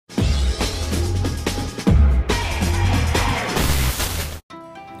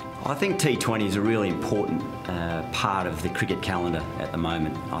I think T20 is a really important part of the cricket calendar at the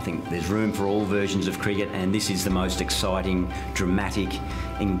moment. I think there's room for all versions of cricket, and this is the most exciting, dramatic,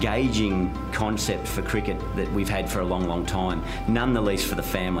 engaging concept for cricket that we've had for a long, long time, none the least for the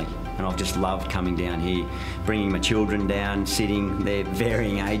family. And I've just loved coming down here, bringing my children down, sitting, they're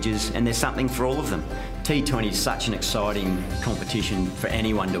varying ages, and there's something for all of them. T20 is such an exciting competition for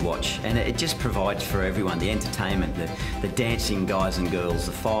anyone to watch, and it just provides for everyone the entertainment, the dancing guys and girls,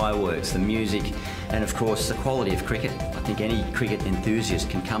 the fireworks, the music, and of course the quality of cricket. I think any cricket enthusiast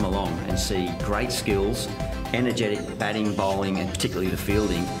can come along and see great skills, energetic batting, bowling, and particularly the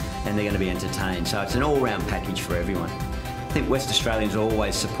fielding, and they're going to be entertained. So it's an all-round package for everyone. I think West Australians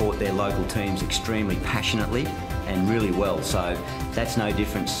always support their local teams extremely passionately and really well, so that's no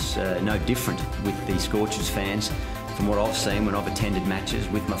different with the Scorchers fans. From what I've seen when I've attended matches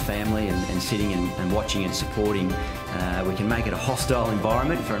with my family and sitting and watching and supporting, we can make it a hostile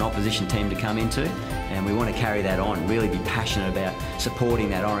environment for an opposition team to come into, and we want to carry that on, really be passionate about supporting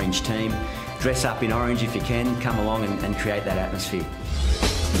that orange team. Dress up in orange if you can, come along and create that atmosphere.